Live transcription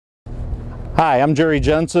Hi, I'm Jerry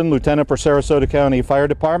Jensen, Lieutenant for Sarasota County Fire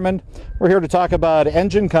Department. We're here to talk about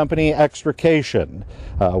engine company extrication.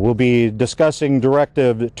 We'll be discussing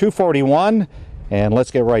Directive 241, and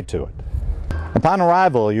let's get right to it. Upon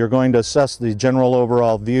arrival, you're going to assess the general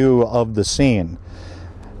overall view of the scene.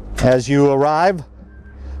 As you arrive,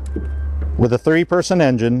 with a 3-person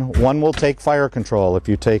engine, one will take fire control. If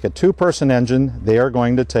you take a 2-person engine,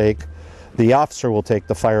 the officer will take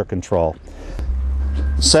the fire control.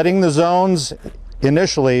 Setting the zones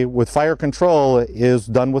initially with fire control is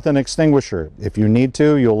done with an extinguisher. If you need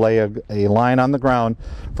to, you'll lay a line on the ground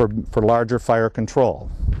for larger fire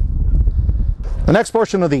control. The next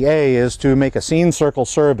portion of the A is to make a scene circle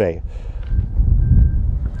survey.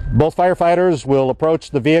 Both firefighters will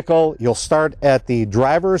approach the vehicle. You'll start at the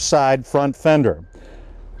driver's side front fender.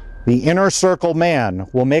 The inner circle man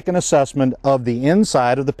will make an assessment of the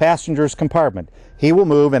inside of the passenger's compartment. He will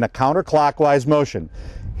move in a counterclockwise motion.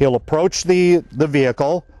 He'll approach the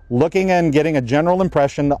vehicle, looking and getting a general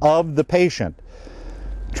impression of the patient,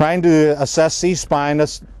 trying to assess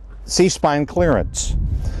C-spine clearance.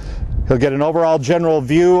 He'll get an overall general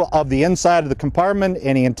view of the inside of the compartment,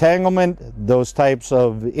 any entanglement, those types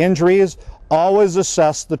of injuries. Always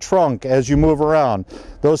assess the trunk as you move around.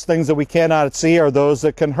 Those things that we cannot see are those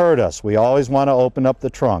that can hurt us. We always want to open up the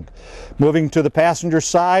trunk. Moving to the passenger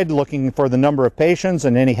side, looking for the number of patients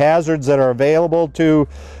and any hazards that are available to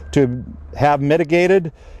have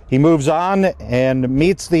mitigated. He moves on and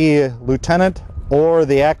meets the lieutenant or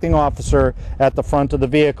the acting officer at the front of the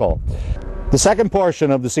vehicle. The second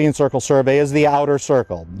portion of the scene circle survey is the outer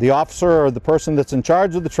circle. The officer or the person that's in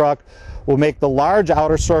charge of the truck will make the large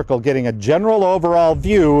outer circle, getting a general overall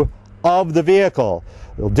view of the vehicle.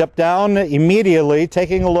 They'll dip down immediately,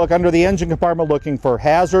 taking a look under the engine compartment, looking for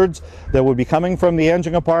hazards that would be coming from the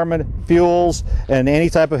engine compartment, fuels, and any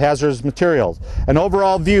type of hazardous materials. An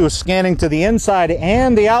overall view scanning to the inside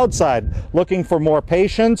and the outside, looking for more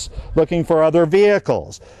patients, looking for other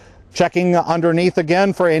vehicles. Checking underneath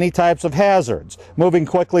again for any types of hazards. Moving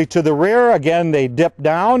quickly to the rear, again they dip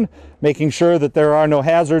down, making sure that there are no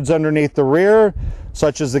hazards underneath the rear,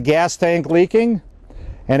 such as the gas tank leaking.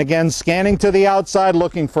 And again, scanning to the outside,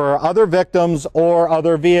 looking for other victims or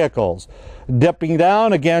other vehicles. Dipping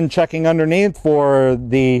down, again checking underneath for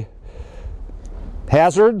the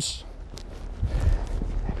hazards.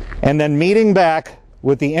 And then meeting back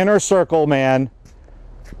with the inner circle man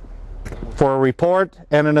for a report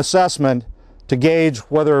and an assessment to gauge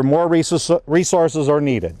whether more resources are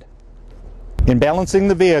needed. In balancing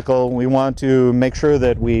the vehicle, we want to make sure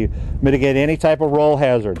that we mitigate any type of roll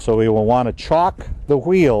hazard. So we will want to chalk the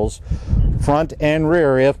wheels front and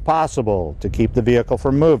rear if possible to keep the vehicle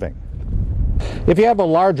from moving. If you have a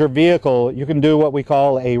larger vehicle, you can do what we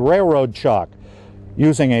call a railroad chalk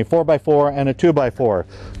using a 4x4 and a 2x4.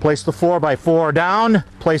 Place the 4x4 down,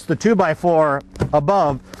 place the 2x4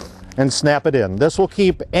 above, and snap it in. This will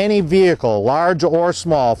keep any vehicle, large or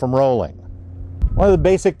small, from rolling. One of the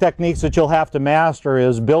basic techniques that you'll have to master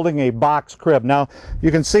is building a box crib. Now,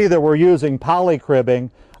 you can see that we're using poly cribbing.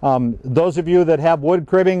 Those of you that have wood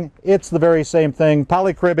cribbing, it's the very same thing.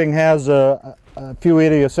 Poly cribbing has a few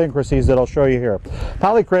idiosyncrasies that I'll show you here.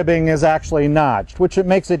 Poly cribbing is actually notched, which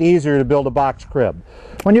makes it easier to build a box crib.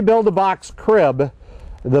 When you build a box crib,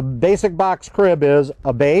 the basic box crib is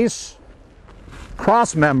a base,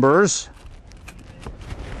 cross members,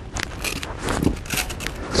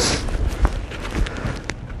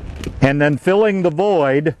 and then filling the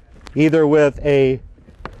void either with a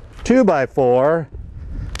 2x4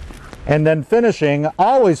 and then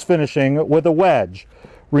always finishing with a wedge.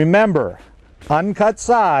 Remember, uncut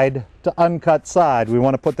side to uncut side. We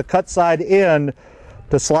want to put the cut side in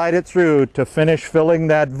to slide it through to finish filling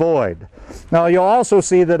that void. Now you'll also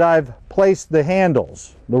see that I've placed the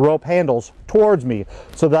handles, the rope handles, towards me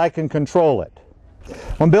so that I can control it.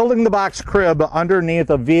 When building the box crib underneath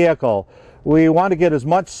a vehicle, we want to get as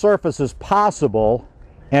much surface as possible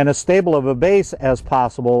and as stable of a base as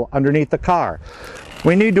possible underneath the car.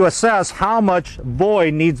 We need to assess how much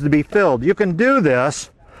void needs to be filled. You can do this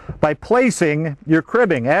by placing your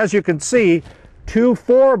cribbing. As you can see, 2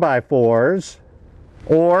 4x4s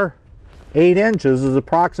or 8 inches is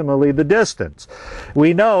approximately the distance.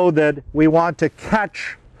 We know that we want to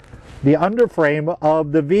catch the underframe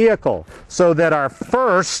of the vehicle so that our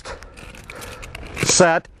first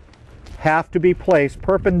set have to be placed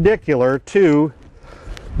perpendicular to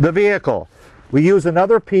the vehicle. We use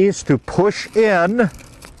another piece to push in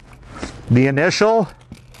the initial,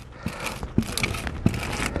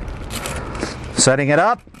 setting it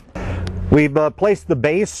up. We've placed the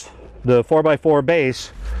base, the 4x4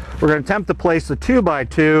 base. We're going to attempt to place the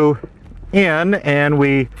 2x2 in, and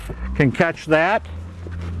we can catch that.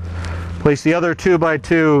 Place the other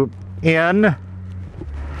 2x2 in,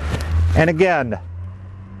 and again,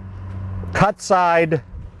 cut side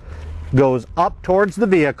goes up towards the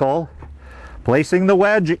vehicle, placing the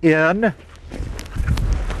wedge in,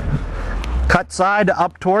 cut side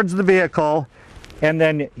up towards the vehicle, and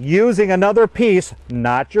then using another piece,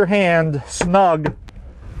 not your hand, snug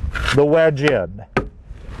the wedge in.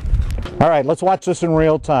 All right, let's watch this in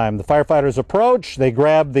real time. The firefighters approach, they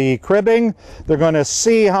grab the cribbing, they're going to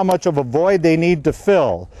see how much of a void they need to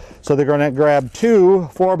fill. So they're going to grab 2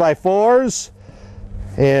 4x4s,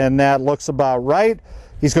 and that looks about right.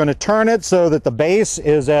 He's going to turn it so that the base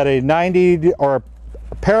is at a 90 or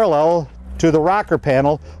parallel to the rocker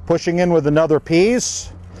panel, pushing in with another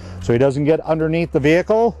piece so he doesn't get underneath the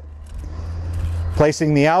vehicle.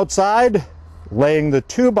 Placing the outside, laying the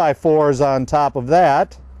 2x4s on top of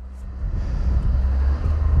that.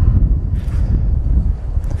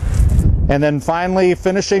 And then finally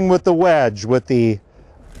finishing with the wedge, with the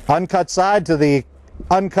uncut side to the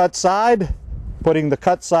uncut side, putting the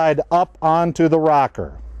cut side up onto the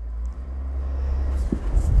rocker.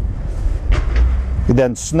 You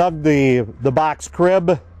then snug the box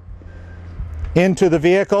crib into the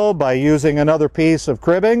vehicle by using another piece of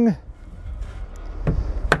cribbing,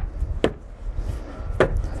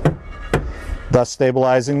 thus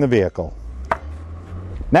stabilizing the vehicle.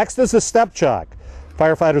 Next is the step chuck.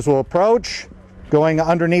 Firefighters will approach, going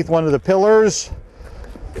underneath one of the pillars,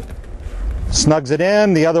 snugs it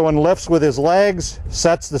in, the other one lifts with his legs,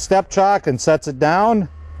 sets the step chuck and sets it down.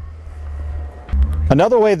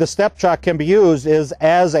 Another way the step chuck can be used is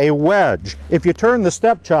as a wedge. If you turn the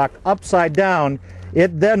step chuck upside down,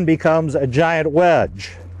 it then becomes a giant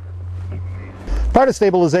wedge. Part of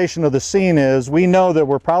stabilization of the scene is we know that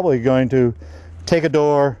we're probably going to take a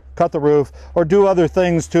door, cut the roof, or do other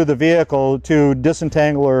things to the vehicle to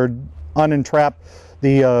disentangle or unentrap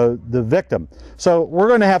the victim. So we're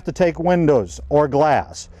going to have to take windows or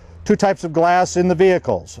glass. 2 types of glass in the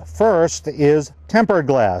vehicles. First is tempered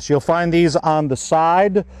glass. You'll find these on the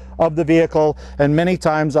side of the vehicle and many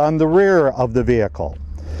times on the rear of the vehicle.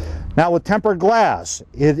 Now with tempered glass,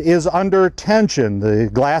 it is under tension. The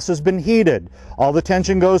glass has been heated. All the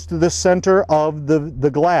tension goes to the center of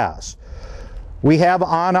the glass. We have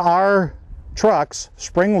on our trucks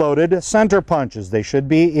spring-loaded center punches. They should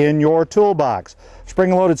be in your toolbox.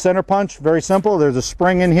 Spring-loaded center punch, very simple. There's a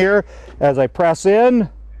spring in here. As I press in,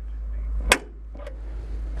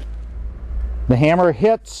 the hammer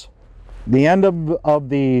hits the end of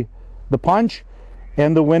the punch,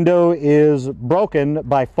 and the window is broken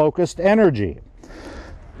by focused energy.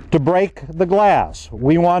 To break the glass,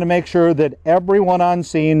 we want to make sure that everyone on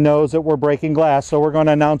scene knows that we're breaking glass, so we're going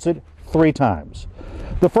to announce it 3 times.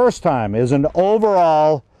 The first time is an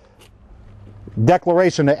overall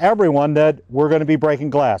declaration to everyone that we're going to be breaking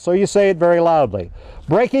glass. So you say it very loudly.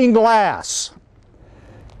 Breaking glass.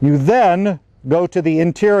 You then go to the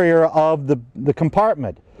interior of the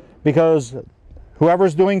compartment, because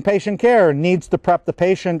whoever's doing patient care needs to prep the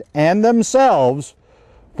patient and themselves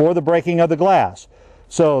for the breaking of the glass.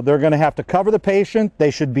 So they're going to have to cover the patient.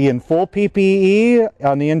 They should be in full PPE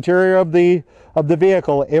on the interior of the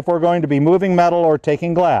vehicle if we're going to be moving metal or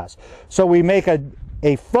taking glass. So we make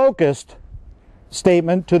a focused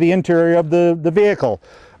statement to the interior of the vehicle.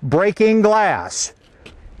 Breaking glass.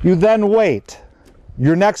 You then wait.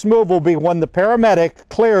 Your next move will be when the paramedic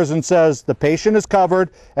clears and says the patient is covered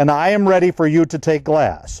and I am ready for you to take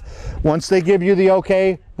glass. Once they give you the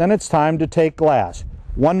okay, then it's time to take glass.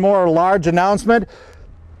 One more large announcement.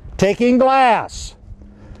 Taking glass.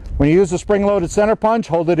 When you use the spring-loaded center punch,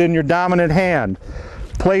 hold it in your dominant hand.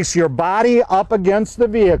 Place your body up against the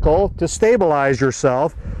vehicle to stabilize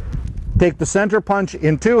yourself. Take the center punch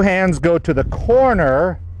in 2 hands, go to the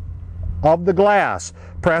corner of the glass.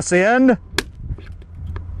 Press in,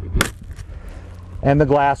 and the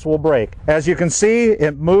glass will break. As you can see,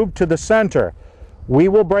 it moved to the center. We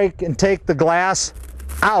will break and take the glass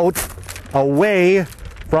out, away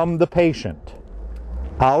from the patient.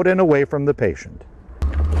 Out and away from the patient.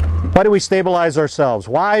 Why do we stabilize ourselves?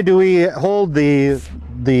 Why do we hold the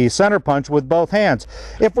center punch with both hands?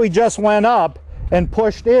 If we just went up and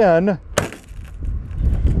pushed in,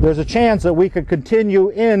 there's a chance that we could continue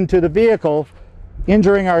into the vehicle,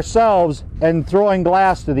 injuring ourselves and throwing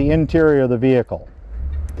glass to the interior of the vehicle.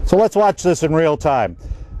 So let's watch this in real time.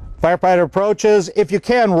 Firefighter approaches. If you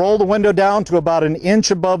can, roll the window down to about 1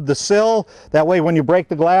 inch above the sill. That way when you break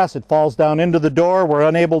the glass, it falls down into the door. We're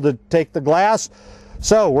unable to take the glass.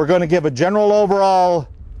 So we're going to give a general overall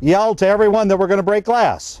yell to everyone that we're going to break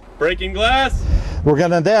glass. Breaking glass. We're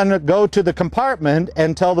going to then go to the compartment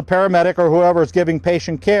and tell the paramedic or whoever is giving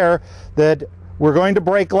patient care that we're going to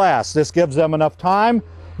break glass. This gives them enough time.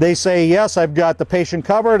 They say, yes, I've got the patient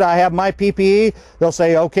covered, I have my PPE. They'll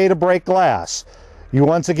say, okay to break glass. You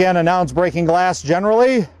once again announce breaking glass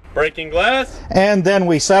generally. Breaking glass. And then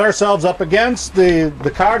we set ourselves up against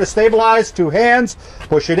the car to stabilize, 2 hands,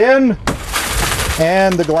 push it in,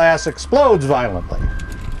 and the glass explodes violently.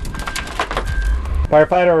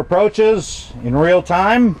 Firefighter approaches in real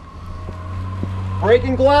time.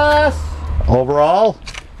 Breaking glass. Overall.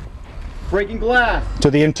 Breaking glass. To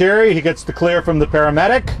the interior, he gets the clear from the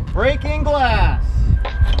paramedic. Breaking glass.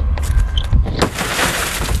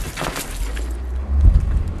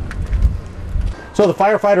 So the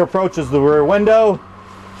firefighter approaches the rear window,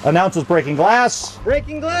 announces breaking glass.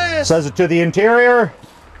 Breaking glass. Says it to the interior.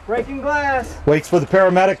 Breaking glass. Waits for the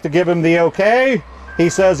paramedic to give him the okay. He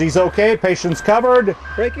says he's okay, patient's covered.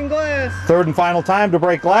 Breaking glass. Third and final time to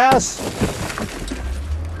break glass.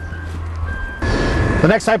 The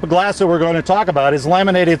next type of glass that we're going to talk about is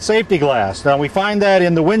laminated safety glass. Now we find that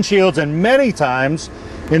in the windshields and many times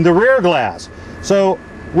in the rear glass. So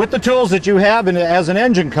with the tools that you have as an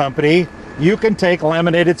engine company, you can take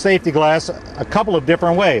laminated safety glass a couple of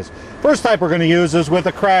different ways. First type we're going to use is with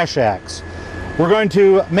a crash axe. We're going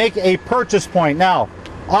to make a purchase point. Now,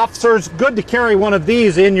 officers, good to carry one of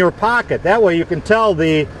these in your pocket. That way you can tell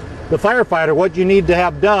the firefighter what you need to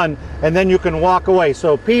have done, and then you can walk away.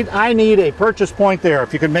 So Pete, I need a purchase point there.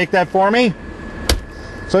 If you could make that for me.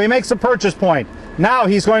 So he makes a purchase point. Now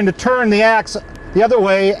he's going to turn the axe the other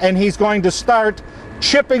way, and he's going to start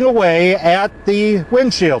chipping away at the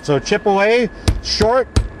windshield. So chip away, short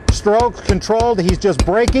strokes, controlled. He's just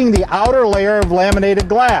breaking the outer layer of laminated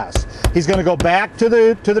glass. He's going to go back to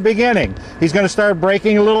the beginning. He's going to start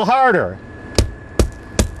breaking a little harder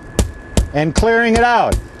and clearing it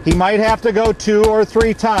out. He might have to go 2 or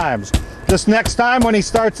 3 times. This next time when he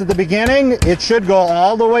starts at the beginning, it should go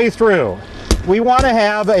all the way through. We want to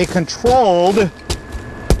have a controlled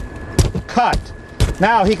cut.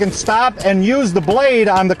 Now he can stop and use the blade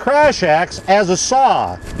on the crash axe as a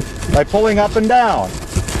saw by pulling up and down.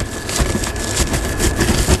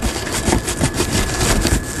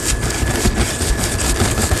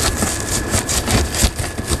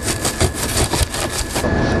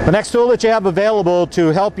 The next tool that you have available to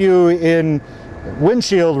help you in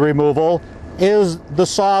windshield removal is the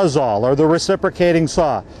Sawzall, or the reciprocating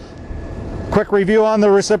saw. Quick review on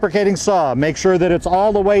the reciprocating saw. Make sure that it's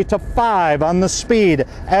all the way to 5 on the speed.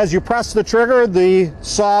 As you press the trigger, the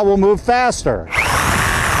saw will move faster.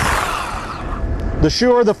 The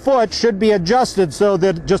shoe or the foot should be adjusted so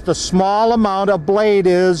that just a small amount of blade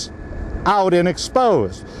is out and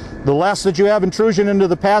exposed. The less that you have intrusion into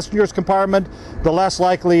the passenger's compartment, the less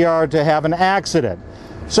likely you are to have an accident.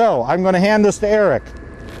 So I'm going to hand this to Eric.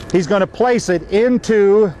 He's going to place it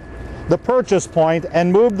into the purchase point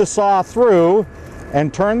and move the saw through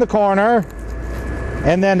and turn the corner,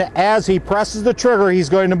 and then as he presses the trigger, he's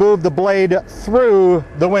going to move the blade through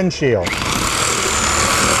the windshield.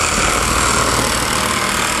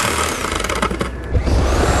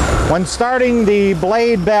 When starting the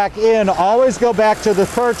blade back in, always go back to the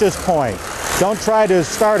purchase point. Don't try to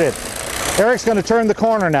start it. Eric's going to turn the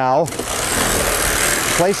corner now.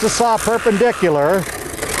 Place the saw perpendicular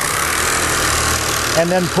and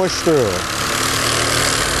then push through.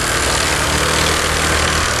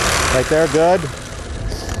 Right there, good.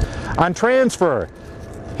 On transfer,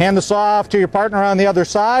 hand the saw off to your partner on the other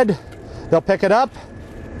side. They'll pick it up.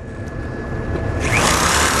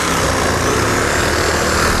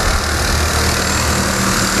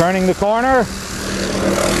 Turning the corner,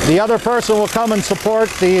 the other person will come and support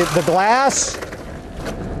the glass.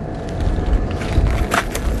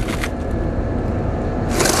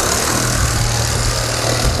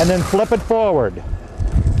 And then flip it forward.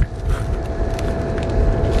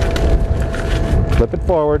 Flip it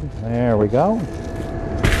forward. There we go.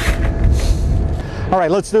 All right,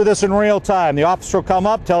 let's do this in real time. The officer will come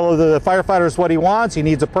up, tell the firefighters what he wants. He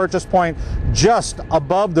needs a purchase point just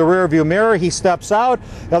above the rear view mirror. He steps out.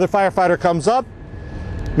 The other firefighter comes up,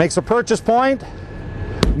 makes a purchase point,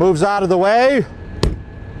 moves out of the way.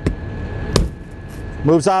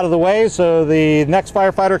 Moves out of the way so the next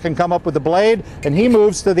firefighter can come up with the blade, and he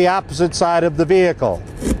moves to the opposite side of the vehicle.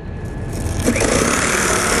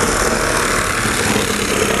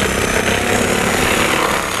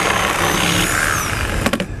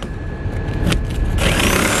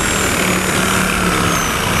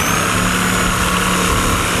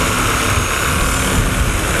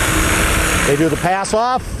 They do the pass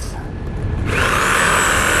off.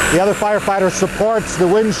 The other firefighter supports the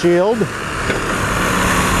windshield.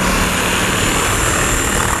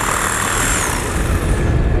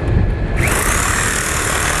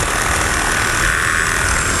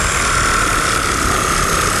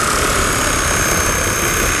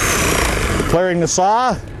 Clearing the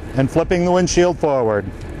saw and flipping the windshield forward.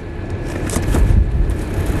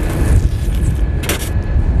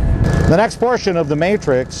 The next portion of the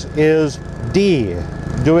matrix is D,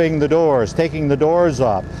 doing the doors, taking the doors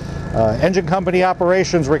off. Engine company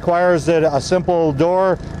operations requires that a simple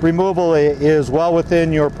door removal is well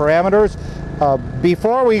within your parameters.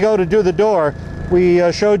 Before we go to do the door,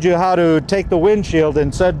 we showed you how to take the windshield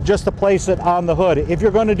and said just to place it on the hood. If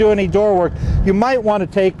you're going to do any door work, you might want to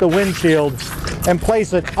take the windshield and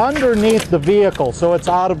place it underneath the vehicle so it's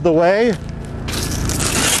out of the way.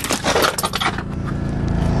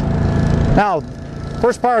 Now,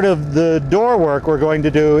 first part of the door work we're going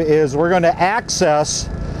to do is we're going to access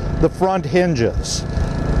the front hinges.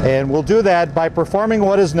 And we'll do that by performing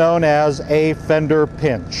what is known as a fender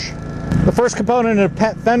pinch. The first component of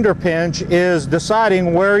a fender pinch is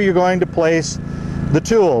deciding where you're going to place the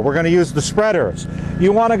tool. We're going to use the spreaders.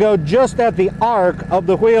 You want to go just at the arc of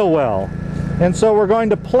the wheel well. And so we're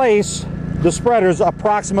going to place the spreaders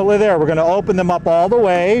approximately there. We're going to open them up all the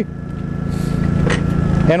way.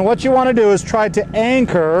 And what you want to do is try to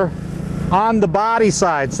anchor on the body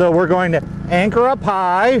side. So we're going to anchor up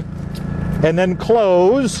high and then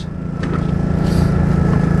close,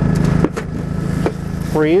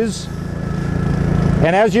 freeze.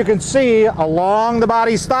 And as you can see, along the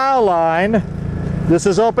body style line, this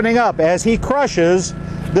is opening up. As he crushes,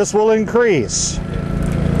 this will increase.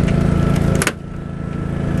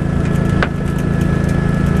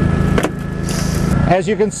 As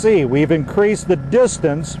you can see, we've increased the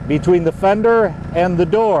distance between the fender and the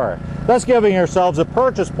door, thus giving ourselves a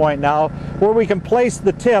purchase point now where we can place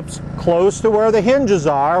the tips close to where the hinges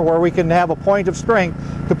are, where we can have a point of strength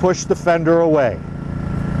to push the fender away.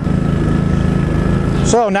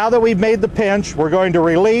 So now that we've made the pinch, we're going to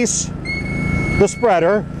release the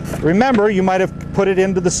spreader. Remember, you might have put it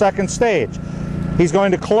into the second stage. He's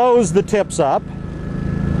going to close the tips up.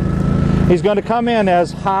 He's going to come in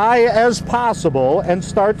as high as possible and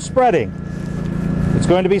start spreading. It's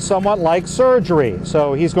going to be somewhat like surgery.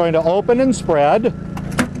 So he's going to open and spread,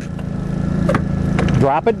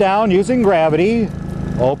 drop it down using gravity,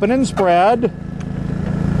 open and spread,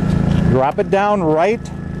 drop it down right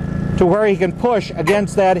to where he can push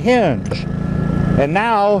against that hinge. And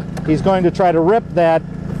now he's going to try to rip that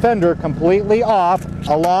fender completely off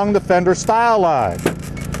along the fender style line.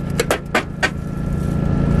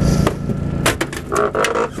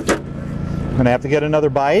 I'm going to have to get another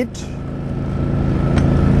bite.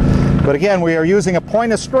 But again, we are using a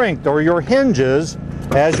point of strength, or your hinges,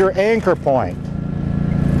 as your anchor point.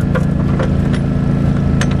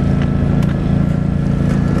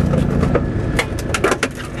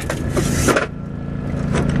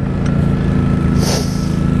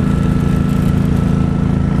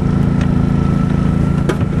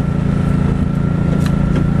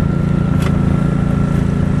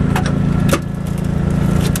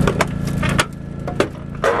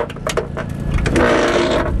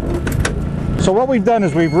 So what we've done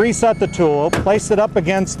is we've reset the tool, placed it up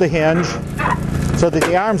against the hinge so that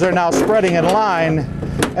the arms are now spreading in line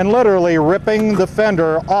and literally ripping the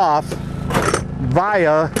fender off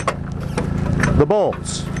via the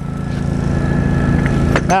bolts.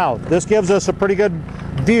 Now, this gives us a pretty good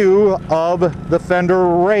view of the fender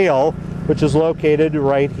rail, which is located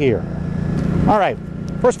right here. All right,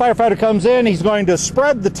 first firefighter comes in, he's going to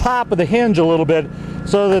spread the top of the hinge a little bit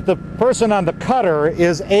so that the person on the cutter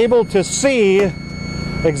is able to see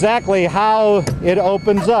exactly how it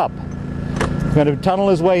opens up. He's going to tunnel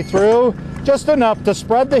his way through just enough to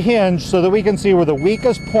spread the hinge so that we can see where the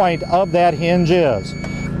weakest point of that hinge is.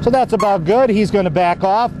 So that's about good. He's going to back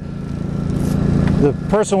off. The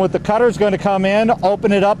person with the cutter is going to come in,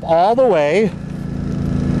 open it up all the way,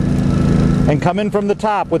 and come in from the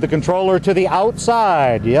top with the controller to the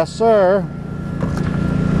outside. Yes, sir.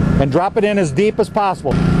 And drop it in as deep as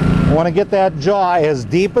possible. I want to get that jaw as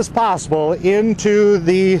deep as possible into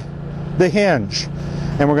the hinge.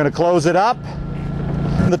 And we're going to close it up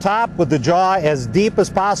from the top with the jaw as deep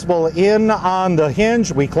as possible in on the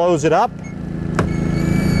hinge. We close it up,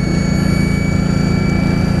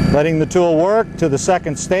 letting the tool work to the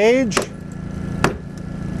second stage.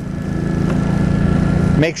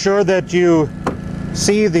 Make sure that you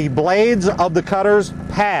see the blades of the cutters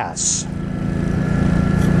pass.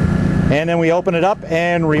 And then we open it up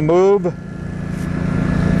and remove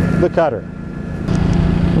the cutter.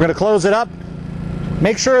 We're going to close it up.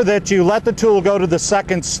 Make sure that you let the tool go to the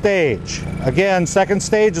second stage. Again, second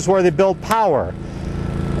stage is where they build power.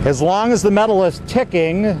 As long as the metal is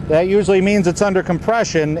ticking, that usually means it's under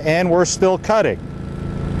compression and we're still cutting.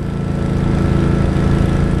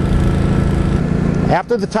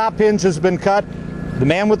 After the top hinge has been cut, the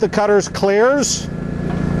man with the cutters clears,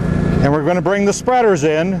 and we're going to bring the spreaders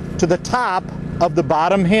in to the top of the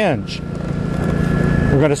bottom hinge.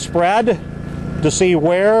 We're going to spread to see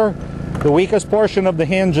where the weakest portion of the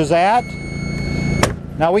hinge is at.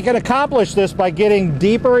 Now we can accomplish this by getting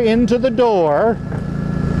deeper into the door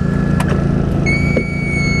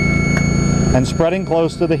and spreading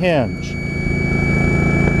close to the hinge.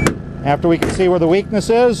 After we can see where the weakness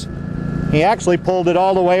is, he actually pulled it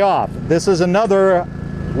all the way off. This is another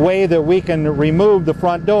way that we can remove the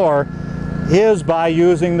front door, is by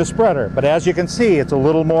using the spreader. But as you can see, it's a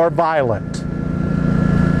little more violent.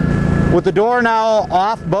 With the door now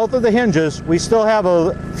off both of the hinges, we still have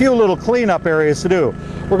a few little cleanup areas to do.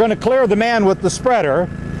 We're going to clear the man with the spreader.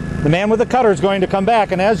 The man with the cutter is going to come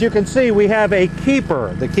back, and as you can see, we have a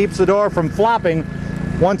keeper that keeps the door from flopping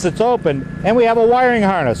once it's open, and we have a wiring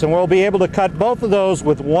harness, and we'll be able to cut both of those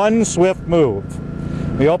with one swift move.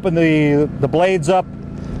 We open the blades up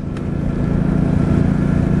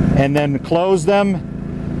and then close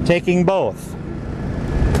them, taking both.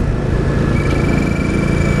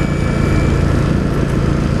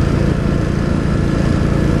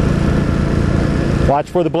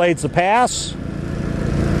 Watch for the blades to pass.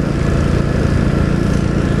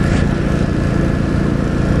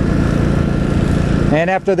 And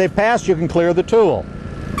after they've passed, you can clear the tool.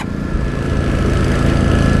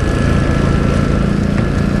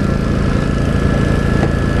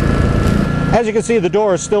 As you can see, the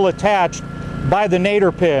door is still attached by the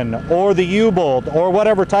nadir pin or the U-bolt or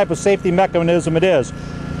whatever type of safety mechanism it is.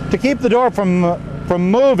 To keep the door from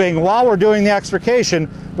moving while we're doing the extrication,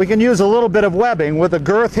 we can use a little bit of webbing with a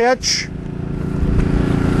girth hitch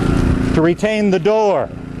to retain the door.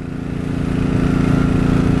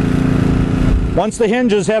 Once the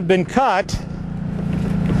hinges have been cut,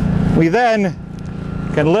 we then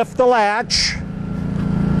can lift the latch,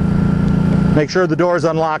 make sure the door is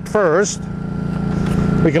unlocked first.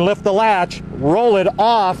 We can lift the latch, roll it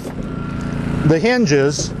off the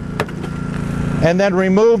hinges, and then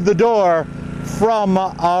remove the door from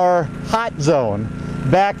our hot zone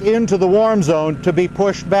back into the warm zone to be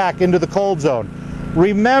pushed back into the cold zone.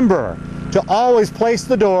 Remember to always place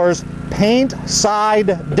the doors paint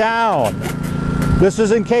side down. This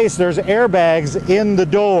is in case there's airbags in the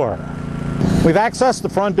door. We've accessed the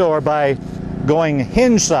front door by going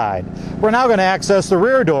hinge side. We're now going to access the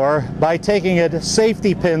rear door by taking it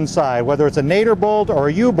safety pin side. Whether it's a nadir bolt or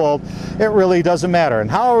a U-bolt, it really doesn't matter.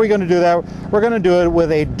 And how are we going to do that? We're going to do it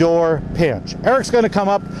with a door pinch. Eric's going to come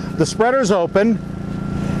up, the spreader's open.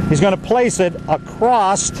 He's going to place it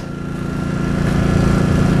across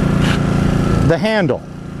the handle.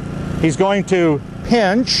 He's going to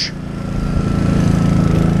pinch,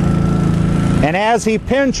 and as he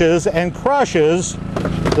pinches and crushes,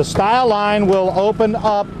 the style line will open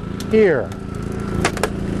up here.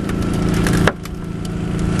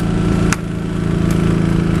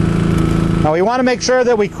 Now we want to make sure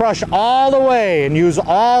that we crush all the way and use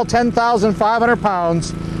all 10,500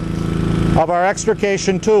 pounds of our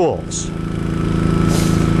extrication tools.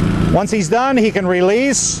 Once he's done, he can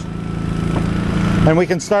release, and we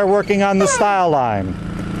can start working on the style line.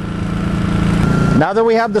 Now that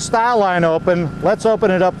we have the style line open, let's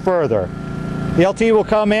open it up further. The LT will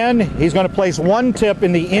come in. He's going to place one tip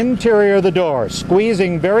in the interior of the door,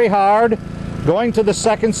 squeezing very hard, going to the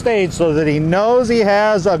second stage so that he knows he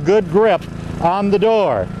has a good grip on the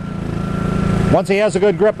door. Once he has a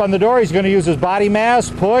good grip on the door, he's going to use his body mass,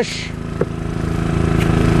 push,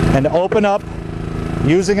 and open up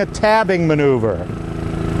using a tabbing maneuver.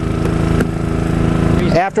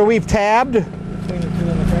 After we've tabbed,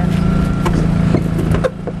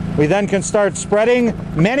 we then can start spreading.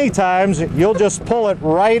 Many times you'll just pull it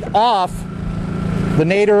right off the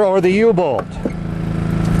nadir or the U-bolt.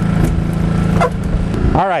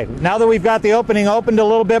 All right, now that we've got the opening opened a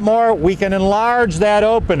little bit more, we can enlarge that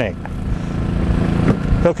opening.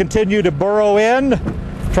 He'll continue to burrow in,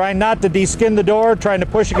 trying not to deskin the door, trying to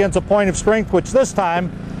push against a point of strength, which this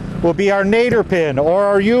time will be our nadir pin or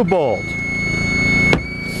our U-bolt.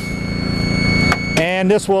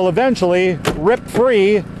 And this will eventually rip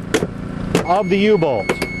free of the U-bolt.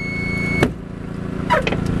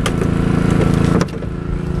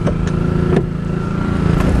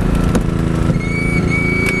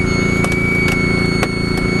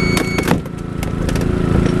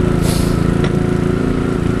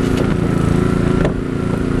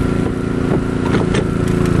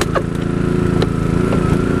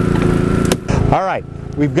 All right,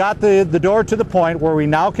 we've got the door to the point where we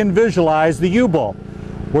now can visualize the U-bolt.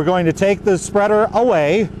 We're going to take the spreader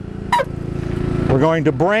away. We're going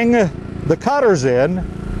to bring the cutters in,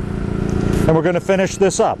 and we're going to finish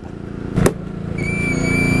this up.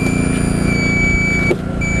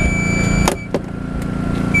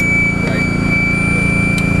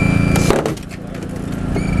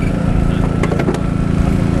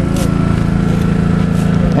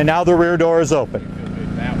 And now the rear door is open.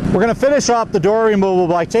 We're going to finish off the door removal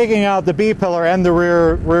by taking out the B-pillar and the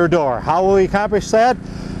rear door. How will we accomplish that?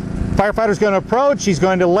 Firefighter's going to approach. He's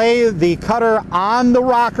going to lay the cutter on the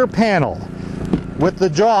rocker panel with the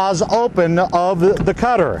jaws open of the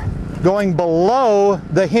cutter, going below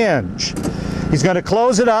the hinge. He's going to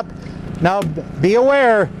close it up. Now be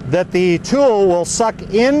aware that the tool will suck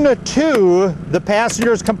into the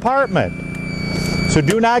passenger's compartment. So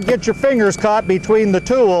do not get your fingers caught between the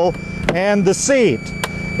tool and the seat.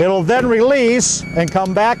 It'll then release and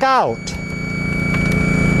come back out.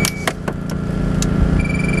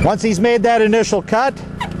 Once he's made that initial cut,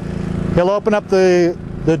 he'll open up the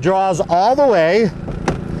jaws all the way,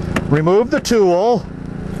 remove the tool,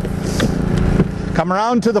 come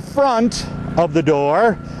around to the front of the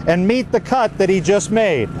door, and meet the cut that he just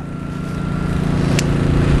made.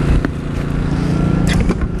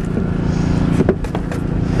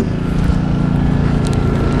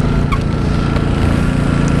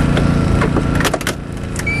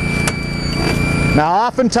 Now,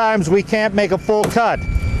 oftentimes we can't make a full cut,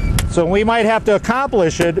 so we might have to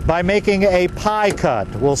accomplish it by making a pie cut.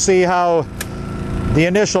 We'll see how the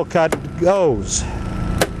initial cut goes.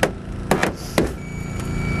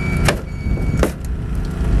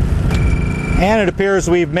 And it appears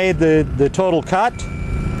we've made the total cut.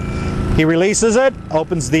 He releases it,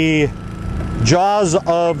 opens the jaws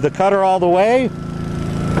of the cutter all the way,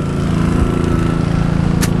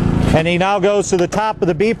 and he now goes to the top of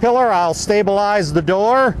the B-pillar. I'll stabilize the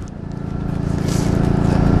door.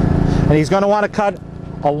 And he's going to want to cut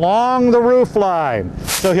along the roof line.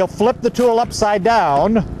 So he'll flip the tool upside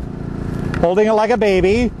down, holding it like a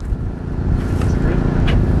baby.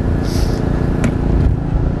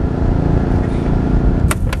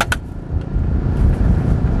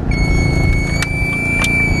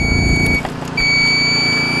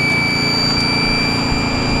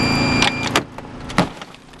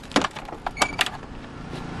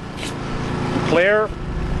 Clear.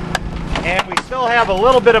 And we still have a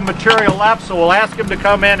little bit of material left, so we'll ask him to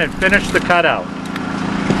come in and finish the cutout.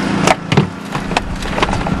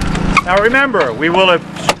 Now remember, we will have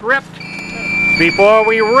stripped before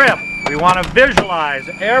we rip. We want to visualize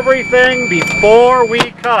everything before we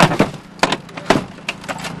cut.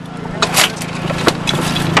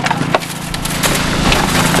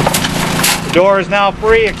 The door is now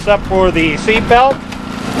free except for the seat belt.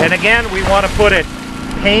 And again, we want to put it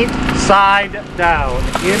paint side down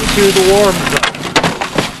into the warm zone.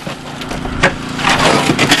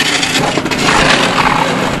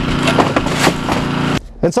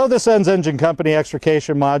 And so this ends Engine Company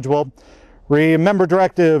Extrication Module. Remember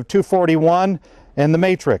Directive 241 and the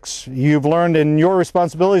Matrix. You've learned in your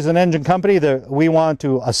responsibilities in Engine Company that we want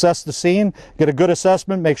to assess the scene, get a good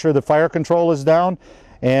assessment, make sure the fire control is down,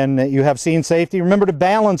 and you have scene safety. Remember to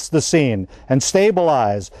balance the scene and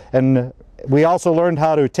stabilize. And we also learned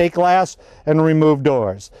how to take glass and remove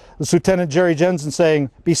doors. This is Lieutenant Jerry Jensen saying,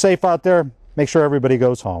 be safe out there, make sure everybody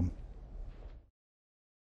goes home.